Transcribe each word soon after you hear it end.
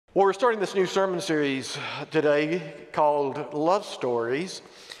Well, we're starting this new sermon series today called Love Stories,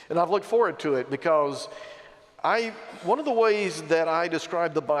 and I've looked forward to it because one of the ways that I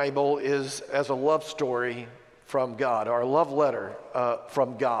describe the Bible is as a love story from God, or a love letter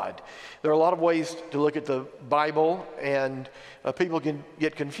from God. There are a lot of ways to look at the Bible, and people can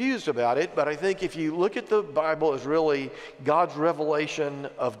get confused about it, but I think if you look at the Bible as really God's revelation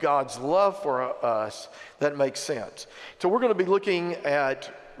of God's love for us, that makes sense. So we're going to be looking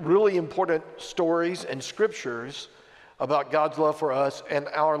at really important stories and scriptures about God's love for us and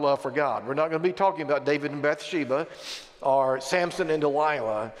our love for God. We're not going to be talking about David and Bathsheba or Samson and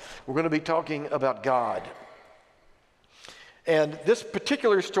Delilah. We're going to be talking about God. And this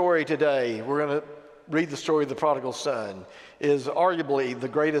particular story today, we're going to read the story of the prodigal son, is arguably the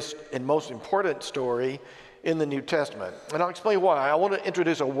greatest and most important story in the New Testament. And I'll explain why. I want to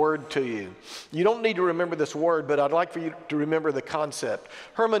introduce a word to you. You don't need to remember this word, but I'd like for you to remember the concept.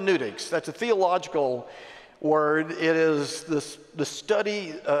 Hermeneutics, that's a theological word. It is the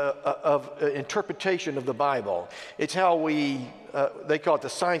study of interpretation of the Bible. It's how they call it the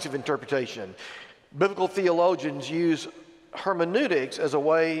science of interpretation. Biblical theologians use hermeneutics as a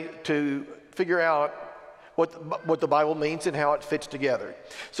way to figure out what the Bible means and how it fits together.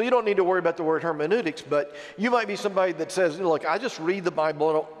 So you don't need to worry about the word hermeneutics, but you might be somebody that says, look, I just read the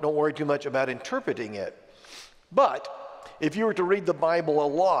Bible, don't worry too much about interpreting it. But if you were to read the Bible a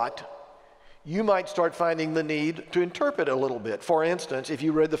lot, you might start finding the need to interpret a little bit. For instance, if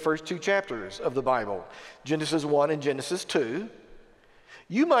you read the first two chapters of the Bible, Genesis 1 and Genesis 2,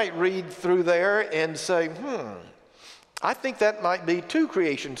 you might read through there and say, I think that might be two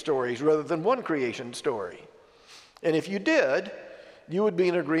creation stories rather than one creation story. And if you did, you would be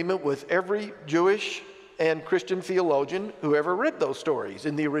in agreement with every Jewish and Christian theologian who ever read those stories,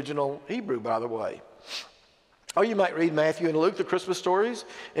 in the original Hebrew, by the way. Or you might read Matthew and Luke, the Christmas stories,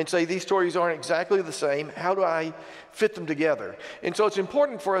 and say these stories aren't exactly the same. How do I fit them together? And so it's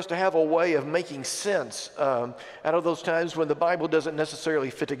important for us to have a way of making sense out of those times when the Bible doesn't necessarily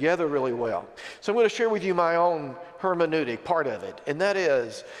fit together really well. So I'm going to share with you my own hermeneutic, part of it, and that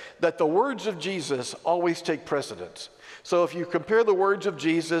is that the words of Jesus always take precedence. So if you compare the words of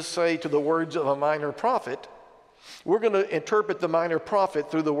Jesus, say, to the words of a minor prophet, we're going to interpret the minor prophet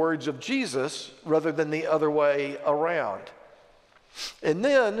through the words of Jesus rather than the other way around. And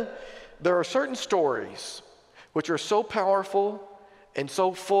then there are certain stories which are so powerful and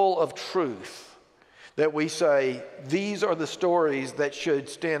so full of truth that we say these are the stories that should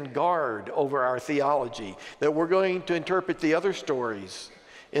stand guard over our theology, that we're going to interpret the other stories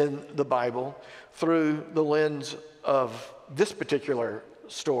in the Bible through the lens of this particular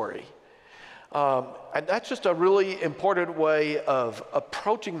story. And that's just a really important way of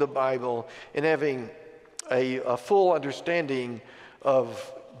approaching the Bible and having a full understanding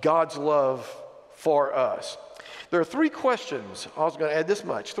of God's love for us. There are three questions, I was going to add this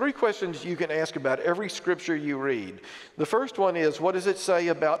much, three questions you can ask about every scripture you read. The first one is, what does it say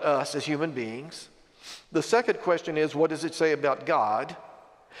about us as human beings? The second question is, what does it say about God?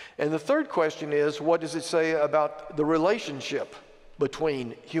 And the third question is, what does it say about the relationship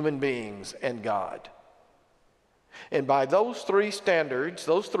between human beings and God? And by those three standards,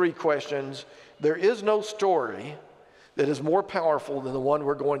 those three questions, there is no story that is more powerful than the one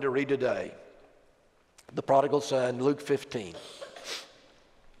we're going to read today. The prodigal son, Luke 15.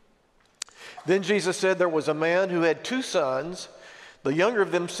 Then Jesus said, there was a man who had two sons. The younger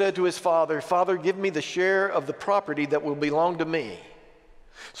of them said to his father, Father, give me the share of the property that will belong to me.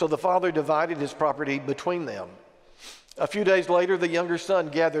 So the father divided his property between them. A few days later, the younger son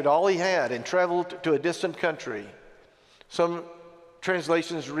gathered all he had and traveled to a distant country. Some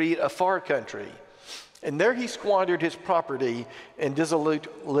translations read a far country. And there he squandered his property in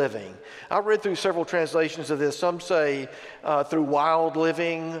dissolute living. I've read through several translations of this. Some say through wild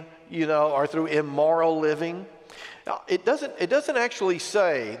living, or through immoral living. It doesn't actually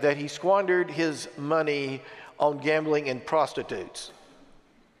say that he squandered his money on gambling and prostitutes.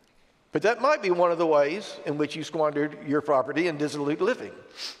 But that might be one of the ways in which you squandered your property in dissolute living.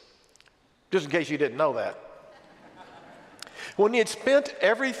 Just in case you didn't know that. When he had spent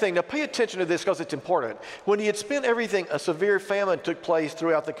everything, now pay attention to this because it's important. When he had spent everything, a severe famine took place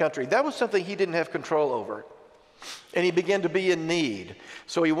throughout the country. That was something he didn't have control over. And he began to be in need.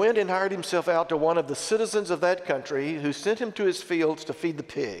 So he went and hired himself out to one of the citizens of that country, who sent him to his fields to feed the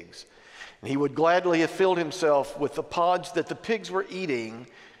pigs. And he would gladly have filled himself with the pods that the pigs were eating,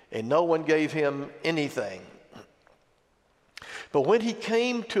 and no one gave him anything. But when he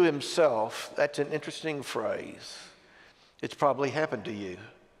came to himself, that's an interesting phrase. It's probably happened to you.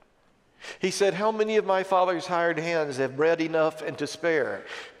 He said, how many of my father's hired hands have bread enough and to spare?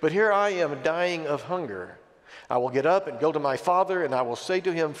 But here I am dying of hunger. I will get up and go to my father, and I will say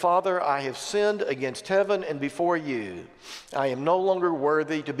to him, Father, I have sinned against heaven and before you. I am no longer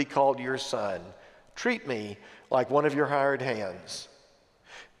worthy to be called your son. Treat me like one of your hired hands.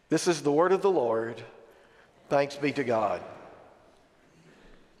 This is the word of the Lord. Thanks be to God.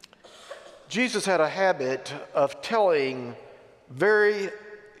 Jesus had a habit of telling very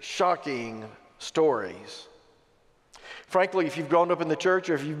shocking stories. Frankly, if you've grown up in the church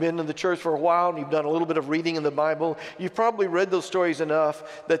or if you've been in the church for a while and you've done a little bit of reading in the Bible, you've probably read those stories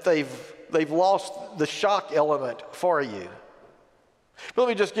enough that they've lost the shock element for you. But let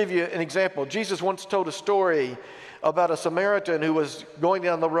me just give you an example. Jesus once told a story about a Samaritan who was going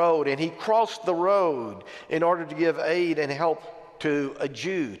down the road, and he crossed the road in order to give aid and help to a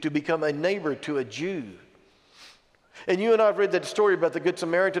Jew, to become a neighbor to a Jew. And you and I have read that story about the Good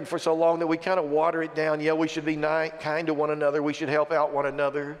Samaritan for so long that we kind of water it down. Yeah, we should be kind to one another. We should help out one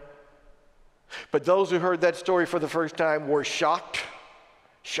another. But those who heard that story for the first time were shocked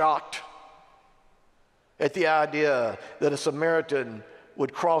at the idea that a Samaritan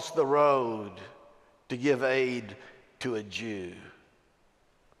would cross the road to give aid to a Jew.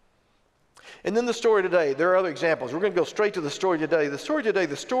 And then the story today, there are other examples. We're going to go straight to the story today. The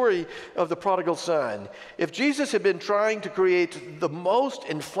story of the prodigal son. If Jesus had been trying to create the most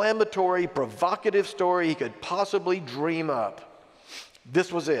inflammatory, provocative story he could possibly dream up,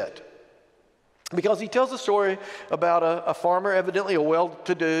 this was it. Because he tells a story about a farmer, evidently a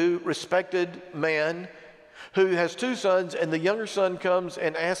well-to-do, respected man, who has two sons, and the younger son comes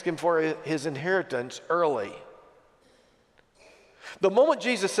and asks him for his inheritance early. The moment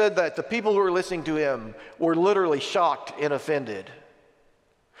Jesus said that, the people who were listening to him were literally shocked and offended.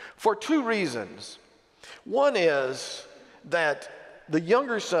 For two reasons. One is that the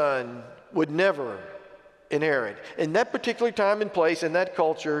younger son would never inherit. In that particular time and place, in that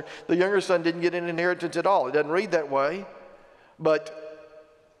culture, the younger son didn't get an inheritance at all. It doesn't read that way, but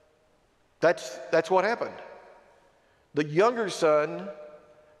that's what happened. The younger son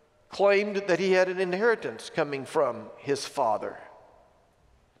claimed that he had an inheritance coming from his father.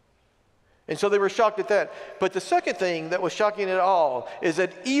 And so they were shocked at that. But the second thing that was shocking at all is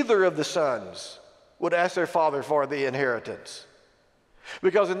that either of the sons would ask their father for the inheritance.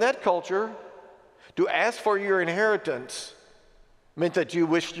 Because in that culture, to ask for your inheritance meant that you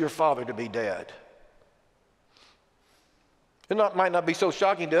wished your father to be dead. It might not be so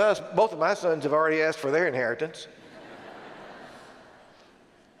shocking to us. Both of my sons have already asked for their inheritance.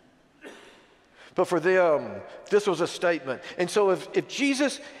 But for them, this was a statement. And so if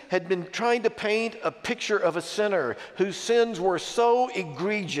Jesus had been trying to paint a picture of a sinner whose sins were so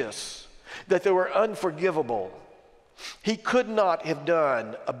egregious that they were unforgivable, he could not have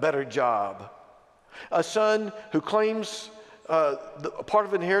done a better job. A son who claims a part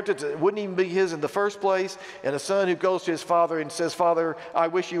of inheritance that wouldn't even be his in the first place, and a son who goes to his father and says, Father, I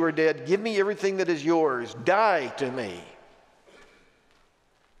wish you were dead. Give me everything that is yours. Die to me,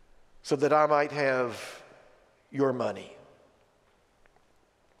 so that I might have your money.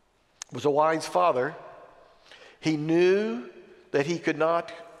 Was a wise father. He knew that he could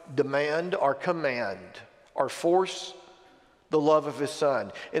not demand or command or force the love of his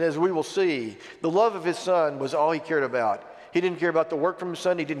son. And as we will see, the love of his son was all he cared about. He didn't care about the work from his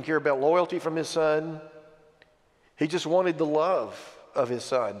son. He didn't care about loyalty from his son. He just wanted the love of his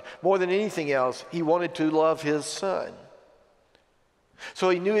son. More than anything else, he wanted to love his son. So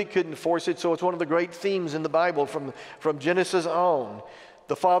he knew he couldn't force it. So it's one of the great themes in the Bible from Genesis on.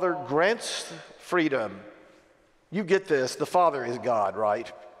 The Father grants freedom. You get this, the Father is God,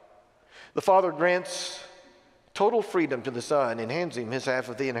 right? The Father grants total freedom to the Son and hands him his half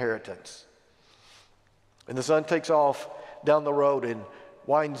of the inheritance. And the Son takes off down the road and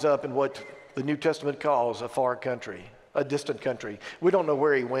winds up in what the New Testament calls a far country, a distant country. We don't know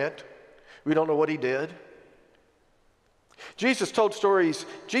where he went. We don't know what he did. Jesus told stories.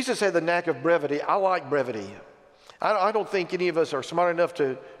 Jesus had the knack of brevity. I like brevity. I don't think any of us are smart enough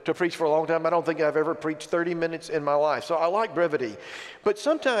to preach for a long time. I don't think I've ever preached 30 minutes in my life. So I like brevity. But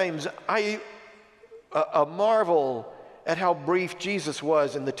sometimes I marvel at how brief Jesus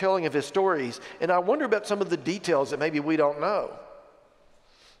was in the telling of his stories. And I wonder about some of the details that maybe we don't know.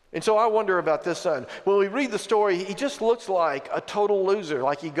 And so I wonder about this son. When we read the story, he just looks like a total loser,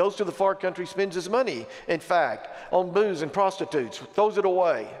 like he goes to the far country, spends his money, in fact, on booze and prostitutes, throws it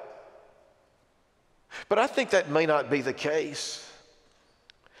away. But I think that may not be the case.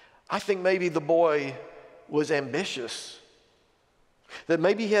 I think maybe the boy was ambitious, that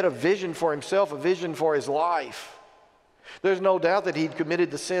maybe he had a vision for himself, a vision for his life, There's no doubt that he'd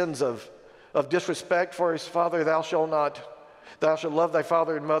committed the sins of disrespect for his father. Thou shalt love thy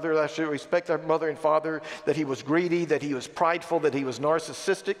father and mother. Thou shalt respect thy mother and father. That he was greedy, that he was prideful, that he was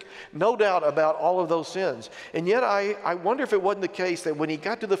narcissistic. No doubt about all of those sins. And yet I wonder if it wasn't the case that when he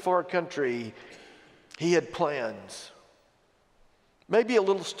got to the far country, he had plans. Maybe a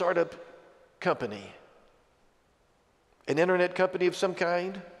little startup company. An internet company of some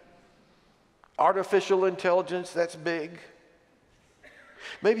kind. Artificial intelligence, that's big.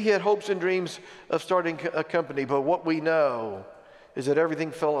 Maybe he had hopes and dreams of starting a company, but what we know is that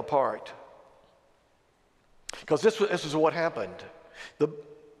everything fell apart. Because this is what happened.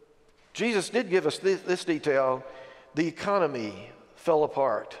 Jesus did give us this detail. The economy fell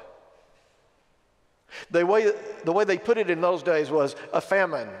apart. The way they put it in those days was a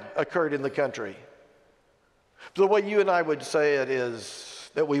famine occurred in the country. The way you and I would say it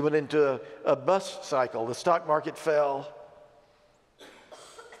is that we went into a bust cycle. The stock market fell.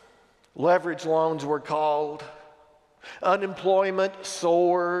 Leverage loans were called. Unemployment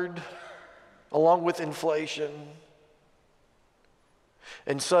soared along with inflation.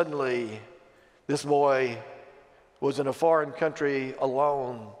 And suddenly, this boy was in a foreign country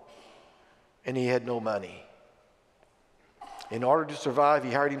alone, and he had no money. In order to survive,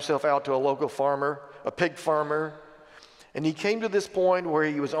 he hired himself out to a local farmer, a pig farmer, and he came to this point where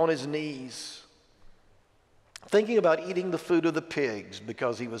he was on his knees, thinking about eating the food of the pigs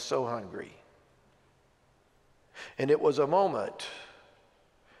because he was so hungry. And it was a moment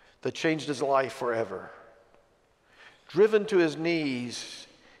that changed his life forever. Driven to his knees,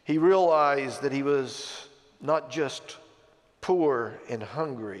 he realized that he was not just poor and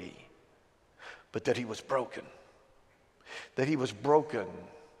hungry, but that he was broken. That he was broken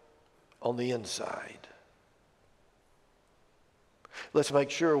on the inside. Let's make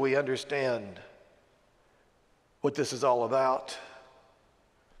sure we understand what this is all about.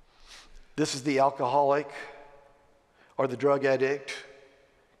 This is the alcoholic or the drug addict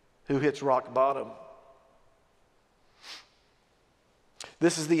who hits rock bottom.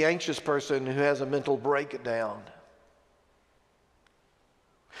 This is the anxious person who has a mental breakdown.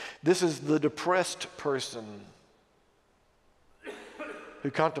 This is the depressed person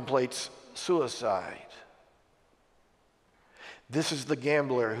who contemplates suicide. This is the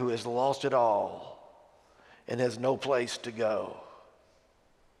gambler who has lost it all and has no place to go.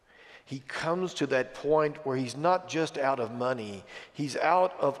 He comes to that point where he's not just out of money, he's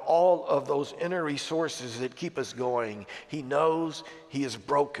out of all of those inner resources that keep us going. He knows he is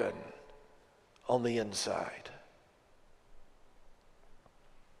broken on the inside.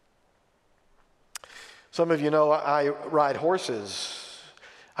 Some of you know I ride horses.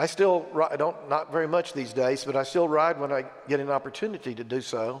 I still ride, not very much these days, but I still ride when I get an opportunity to do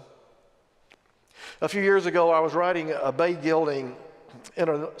so. A few years ago, I was riding a bay gelding in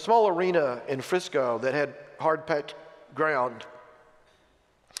a small arena in Frisco that had hard-packed ground.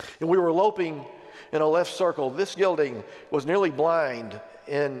 And we were loping in a left circle. This gelding was nearly blind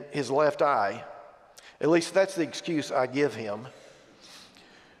in his left eye. At least that's the excuse I give him.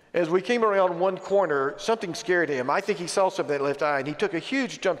 As we came around one corner, something scared him. I think he saw something in that left eye, and he took a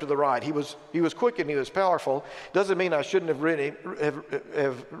huge jump to the right. He was quick and he was powerful. Doesn't mean I shouldn't have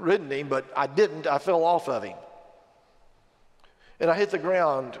ridden him, but I didn't. I fell off of him. And I hit the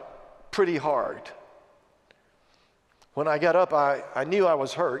ground pretty hard. When I got up, I knew I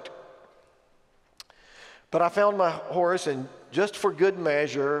was hurt. But I found my horse, and just for good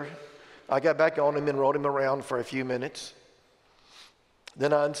measure, I got back on him and rode him around for a few minutes.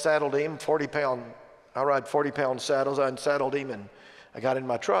 Then I unsaddled him, I ride 40-pound saddles. I unsaddled him, and I got in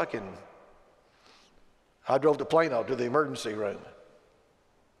my truck, and I drove to Plano to the emergency room.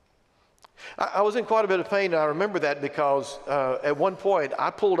 I was in quite a bit of pain, and I remember that because at one point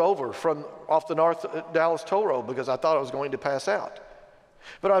I pulled over off the North Dallas toll road because I thought I was going to pass out.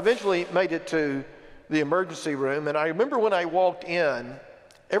 But I eventually made it to the emergency room, and I remember when I walked in,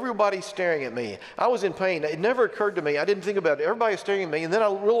 everybody's staring at me. I was in pain. It never occurred to me. I didn't think about it. Everybody's staring at me, and then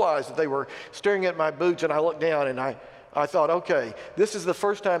I realized that they were staring at my boots, and I looked down, and I thought, okay, this is the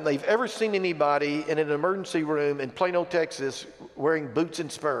first time they've ever seen anybody in an emergency room in Plano, Texas, wearing boots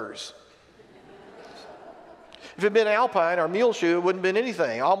and spurs. If it had been alpine or mule shoe, it wouldn't have been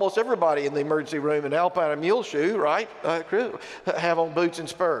anything. Almost everybody in the emergency room in alpine or mule shoe, right, have on boots and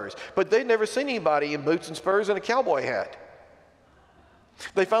spurs. But they'd never seen anybody in boots and spurs and a cowboy hat.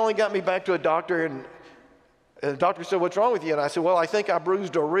 They finally got me back to a doctor, and the doctor said, "What's wrong with you?" And I said, "Well, I think I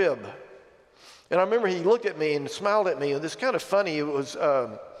bruised a rib." And I remember he looked at me and smiled at me in this kind of funny, it was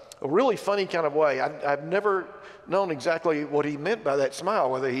a really funny kind of way. I've never known exactly what he meant by that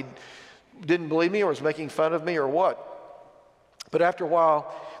smile, whether he didn't believe me or was making fun of me or what. But after a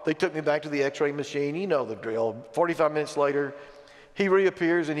while, they took me back to the x-ray machine. You know the drill. 45 minutes later, he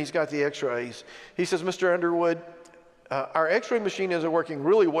reappears and he's got the x-rays. He says, Mr. Underwood, our x-ray machine isn't working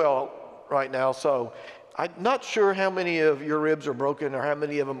really well right now, so I'm not sure how many of your ribs are broken or how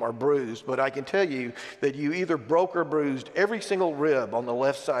many of them are bruised, but I can tell you that you either broke or bruised every single rib on the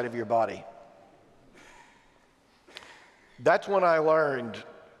left side of your body. That's when I learned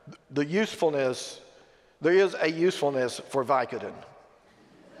the usefulness, there is a usefulness for Vicodin.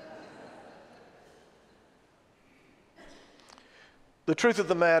 The truth of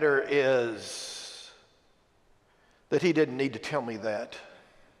the matter is that he didn't need to tell me that.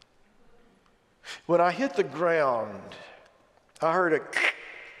 When I hit the ground, I heard a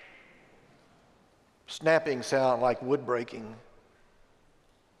snapping sound like wood breaking.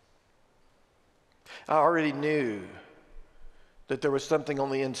 I already knew that there was something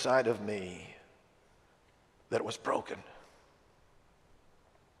on the inside of me that was broken.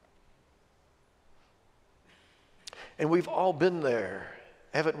 And we've all been there,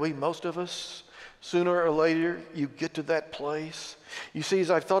 haven't we, most of us? Sooner or later, you get to that place. You see, as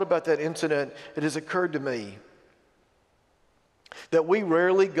I've thought about that incident, it has occurred to me that we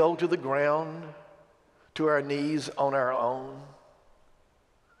rarely go to the ground, to our knees on our own.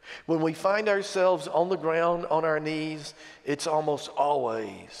 When we find ourselves on the ground, on our knees, it's almost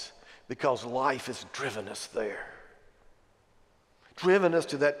always because life has driven us there. Driven us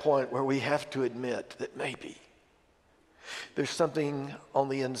to that point where we have to admit that maybe there's something on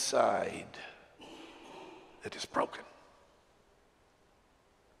the inside that is broken.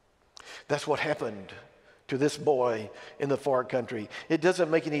 That's what happened to this boy in the far country. It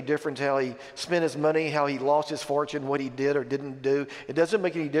doesn't make any difference how he spent his money, how he lost his fortune, what he did or didn't do. It doesn't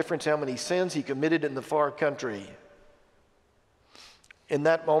make any difference how many sins he committed in the far country. In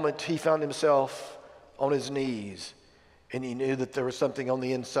that moment, he found himself on his knees, and he knew that there was something on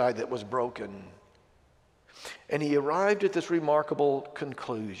the inside that was broken. And he arrived at this remarkable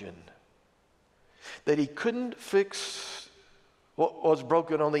conclusion that he couldn't fix what was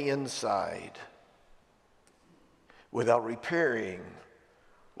broken on the inside without repairing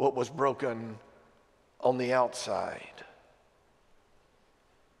what was broken on the outside.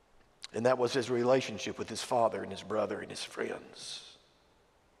 And that was his relationship with his father and his brother and his friends.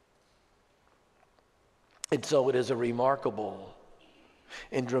 And so it is a remarkable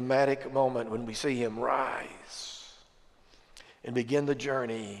and dramatic moment when we see him rise and begin the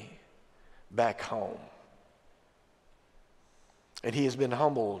journey back home. And he has been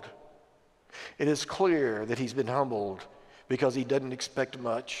humbled. It is clear that he's been humbled because he doesn't expect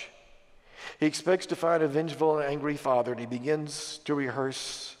much. He expects to find a vengeful and angry father, and he begins to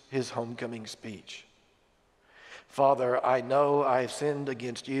rehearse his homecoming speech. Father, I know I have sinned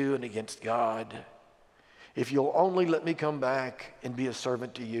against you and against God. If you'll only let me come back and be a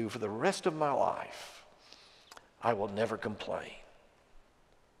servant to you for the rest of my life, I will never complain.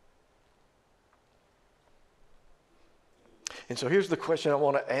 And so here's the question I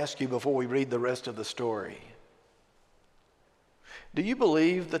want to ask you before we read the rest of the story. Do you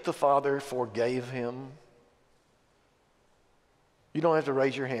believe that the Father forgave him? You don't have to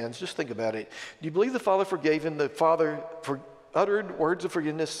raise your hands. Just think about it. Do you believe the Father forgave him? The Father uttered words of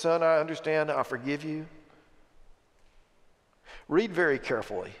forgiveness. Son, I understand. I forgive you. Read very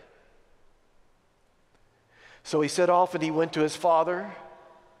carefully. So he set off and he went to his father.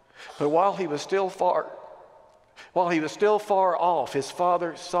 But while he was still far off, his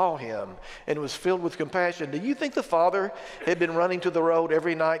father saw him and was filled with compassion. Do you think the father had been running to the road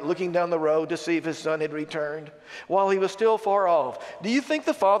every night, looking down the road to see if his son had returned? While he was still far off, do you think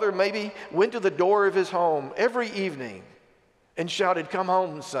the father maybe went to the door of his home every evening and shouted, "Come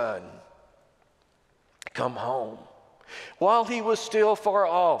home, son. Come home"? While he was still far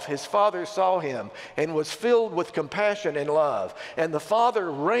off, his father saw him and was filled with compassion and love. And the father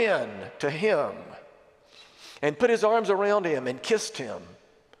ran to him and put his arms around him and kissed him.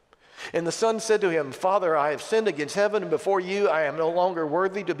 And the son said to him, Father, I have sinned against heaven and before you. I am no longer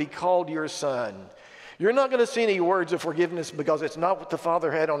worthy to be called your son. You're not going to see any words of forgiveness because it's not what the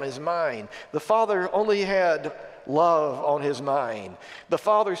father had on his mind. The father only had love on his mind. The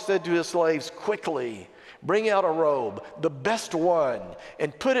father said to his slaves, quickly, bring out a robe, the best one,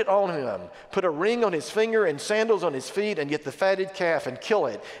 and put it on him. Put a ring on his finger and sandals on his feet, and get the fatted calf and kill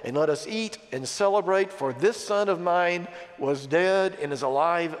it. And let us eat and celebrate, for this son of mine was dead and is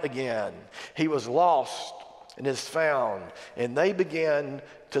alive again. He was lost and is found. And they began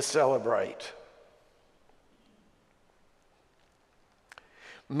to celebrate.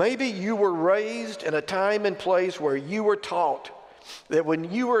 Maybe you were raised in a time and place where you were taught that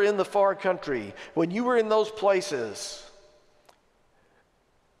when you were in the far country, when you were in those places,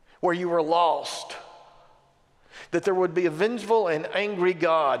 where you were lost, that there would be a vengeful and angry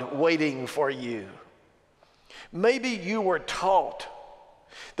God waiting for you. Maybe you were taught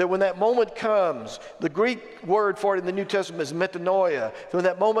that when that moment comes, the Greek word for it in the New Testament is metanoia. When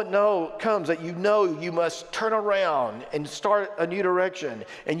that moment comes that you know you must turn around and start a new direction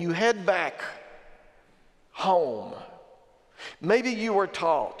and you head back home. Maybe you were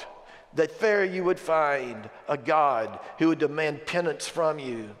taught that there you would find a God who would demand penance from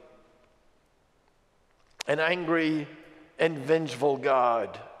you, an angry and vengeful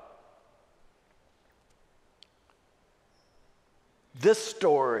God. This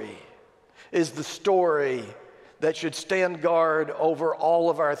story is the story that should stand guard over all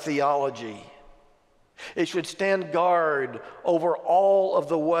of our theology. It should stand guard over all of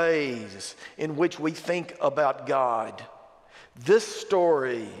the ways in which we think about God. This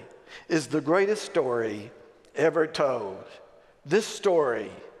story is the greatest story ever told. This story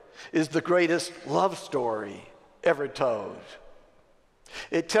is the greatest love story ever told.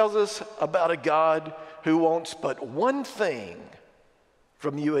 It tells us about a God who wants but one thing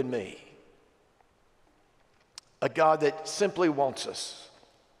from you and me. A God that simply wants us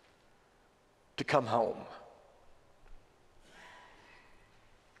to come home.